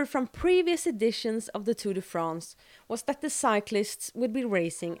would differ from previous editions of the Tour de France was that the cyclists would be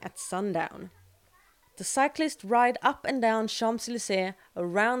racing at sundown. The cyclists ride up and down Champs-Élysées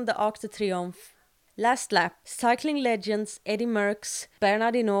around the Arc de Triomphe. Last lap, cycling legends Eddy Merckx,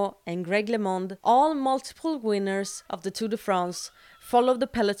 Bernard Hinault and Greg LeMond, all multiple winners of the Tour de France, follow the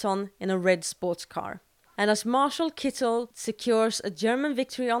peloton in a red sports car. And as Marshal Kittel secures a German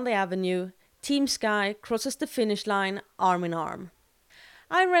victory on the Avenue, Team Sky crosses the finish line arm in arm.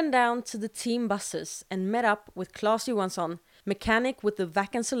 I ran down to the team buses and met up with Claes Johansson, mechanic with the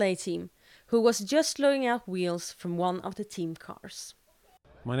Vac and Soleil team, who was just loading out wheels from one of the team cars.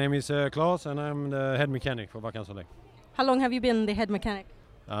 My name is Klaus, and I'm the head mechanic for Vacansoleil. How long have you been the head mechanic?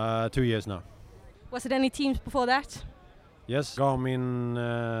 2 years now. Was it any teams before that? Yes,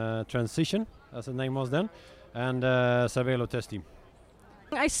 Garmin Transition, as the name was then, and Cervelo test team.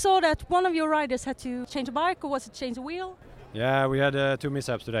 I saw that one of your riders had to change a bike, or was it change a wheel? Yeah, we had 2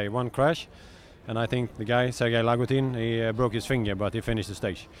 mishaps today. One crash, and I think the guy, Sergei Lagutin, he broke his finger, but he finished the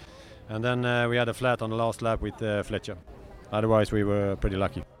stage. And then we had a flat on the last lap with Fletcher. Otherwise, we were pretty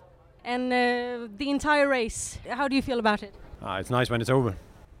lucky. And the entire race, how do you feel about it? It's nice when it's over.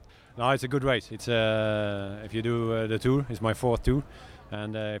 No, it's a good race. It's if you do the tour, it's my 4th tour,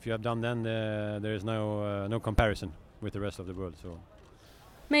 and if you have done then, there is no comparison with the rest of the world. So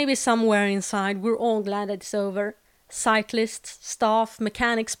maybe somewhere inside we're all glad it's over. Cyclists, staff,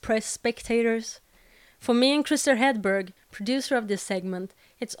 mechanics, press, spectators. For me and Christer Hedberg, producer of this segment,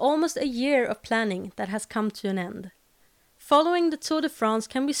 it's almost a year of planning that has come to an end. Following the Tour de France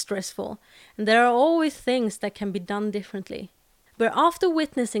can be stressful, and there are always things that can be done differently. But after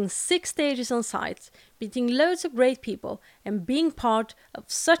witnessing 6 stages on site, meeting loads of great people, and being part of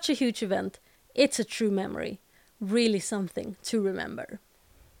such a huge event, it's a true memory. Really something to remember.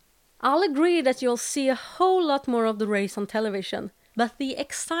 I'll agree that you'll see a whole lot more of the race on television, but the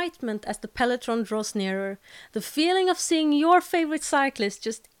excitement as the peloton draws nearer, the feeling of seeing your favorite cyclist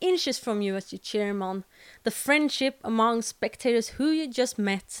just inches from you as you cheer him on, the friendship among spectators who you just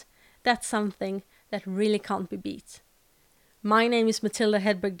met, that's something that really can't be beat. My name is Matilda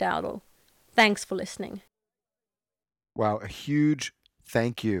Hedberg Dowdle. Thanks for listening. Wow, a huge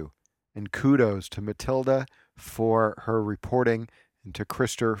thank you and kudos to Matilda for her reporting and to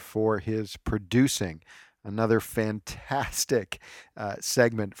Christer for his producing. Another fantastic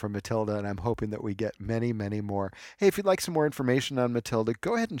segment from Matilda, and I'm hoping that we get many, many more. Hey, if you'd like some more information on Matilda,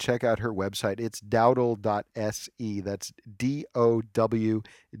 go ahead and check out her website. It's dowdle.se. That's DOWDLE.se,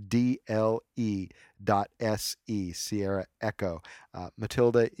 Sierra Echo.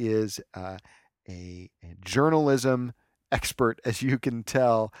 Matilda is a journalism expert, as you can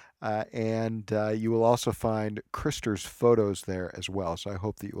tell, and you will also find Christer's photos there as well, so I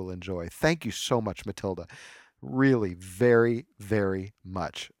hope that you will enjoy. Thank you so much, Matilda. Really very, very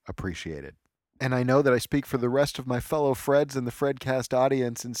much appreciated. And I know that I speak for the rest of my fellow Freds in the FredCast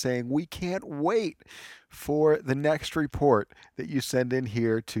audience in saying we can't wait for the next report that you send in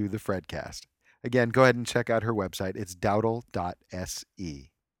here to the FredCast. Again, go ahead and check out her website. It's dowdle.se.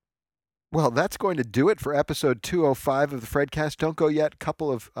 Well, that's going to do it for episode 205 of the FredCast. Don't go yet. A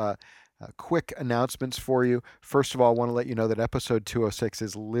couple of quick announcements for you. First of all, I want to let you know that episode 206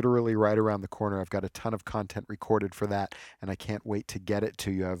 is literally right around the corner. I've got a ton of content recorded for that, and I can't wait to get it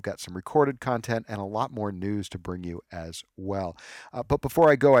to you. I've got some recorded content and a lot more news to bring you as well. But before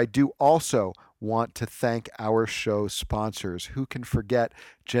I go, I do also want to thank our show sponsors. Who can forget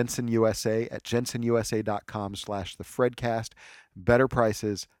Jensen USA at jensenusa.com/thefredcast. Better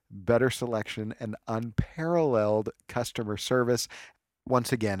prices, better selection, and unparalleled customer service.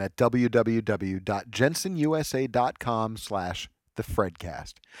 Once again, at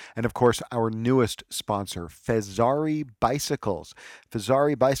www.jensenusa.com/thefredcast. And of course, our newest sponsor, Fezzari Bicycles.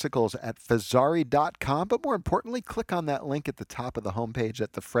 Fezzari Bicycles at fezzari.com, but more importantly, click on that link at the top of the homepage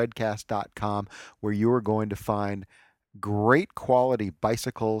at thefredcast.com, where you are going to find great quality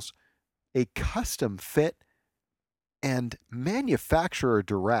bicycles, a custom fit, and manufacturer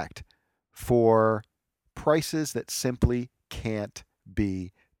direct for prices that simply can't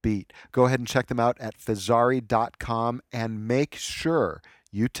be beat. Go ahead and check them out at fezzari.com and make sure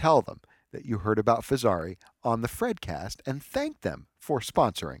you tell them that you heard about Fezzari on the FredCast and thank them for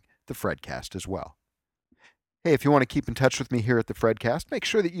sponsoring the FredCast as well. Hey, if you want to keep in touch with me here at the FredCast, make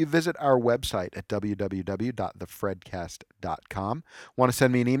sure that you visit our website at www.thefredcast.com. Want to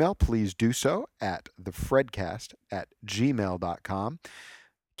send me an email? Please do so at thefredcast@gmail.com.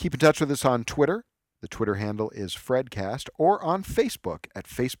 Keep in touch with us on Twitter. The Twitter handle is FredCast, or on Facebook at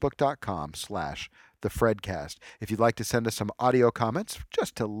facebook.com/thefredcast. If you'd like to send us some audio comments,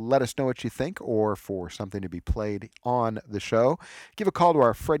 just to let us know what you think, or for something to be played on the show, give a call to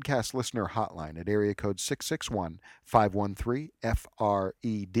our FredCast listener hotline at area code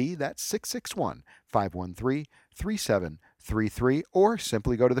 661-513-FRED. That's 661-513-3733, or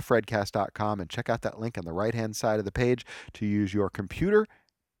simply go to thefredcast.com and check out that link on the right-hand side of the page to use your computer,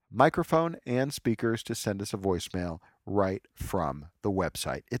 microphone, and speakers to send us a voicemail right from the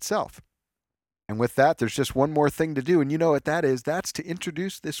website itself. And with that, there's just one more thing to do, and you know what that is. That's to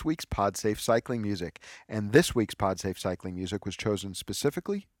introduce this week's PodSafe cycling music. And this week's PodSafe cycling music was chosen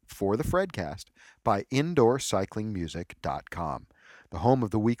specifically for the FredCast by IndoorCyclingMusic.com, the home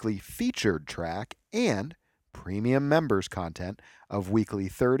of the weekly featured track and premium members content of weekly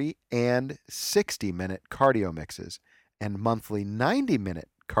 30 and 60-minute cardio mixes and monthly 90-minute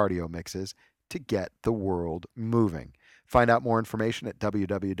cardio mixes to get the world moving. Find out more information at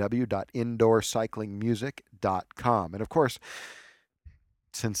www.indoorcyclingmusic.com. And of course,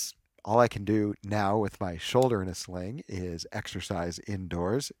 since all I can do now with my shoulder in a sling is exercise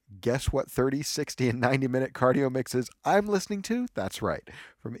indoors, guess what 30, 60, and 90-minute cardio mixes I'm listening to? That's right,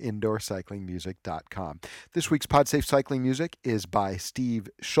 from indoorcyclingmusic.com. This week's PodSafe Cycling Music is by Steve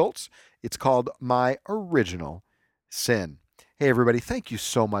Schultz. It's called My Original Sin. Hey, everybody, thank you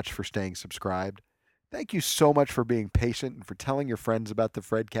so much for staying subscribed. Thank you so much for being patient and for telling your friends about the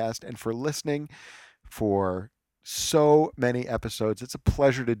FredCast and for listening for so many episodes. It's a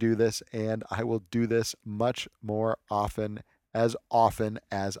pleasure to do this, and I will do this much more often as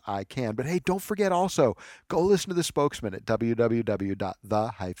I can. But hey, don't forget also, go listen to The Spokesman at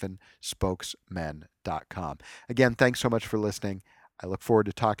www.the-spokesmen.com. Again, thanks so much for listening. I look forward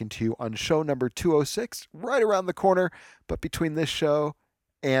to talking to you on show number 206, right around the corner. But between this show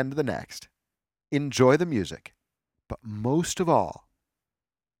and the next, enjoy the music, but most of all,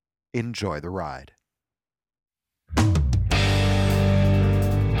 enjoy the ride.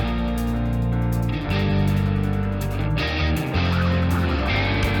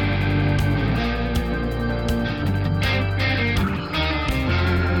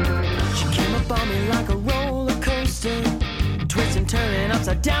 On me like a roller coaster, twisting, turning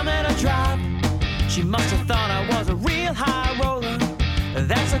upside down, then I drop. She must have thought I was a real high roller.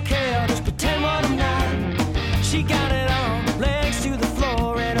 That's okay, I'll just pretend what I'm not. She got it on, legs to the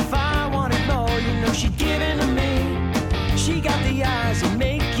floor, and if I wanted more, you know she'd give in to me. She got the eyes that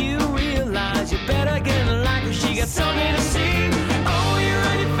make you realize you better get in line, 'cause she got something to see. Oh, you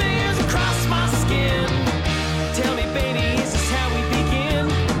run your fingers across my skin. Tell me, baby, is this how we begin?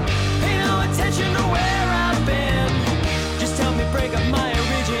 Attention to where I've been. Just help me break up my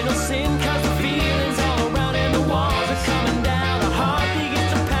original sin, 'cause the feelings all around and the walls are coming down. A heart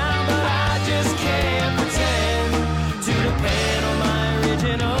begins to pound, but I just can't pretend to depend on my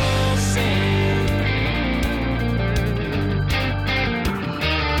original sin.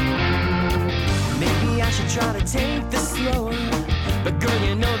 Maybe I should try to take this slower, but girl,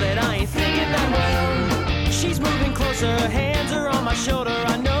 you know that I ain't thinking that well. She's moving closer, her hands are on my shoulder.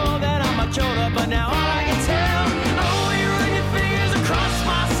 I know that I'm much older, but now all I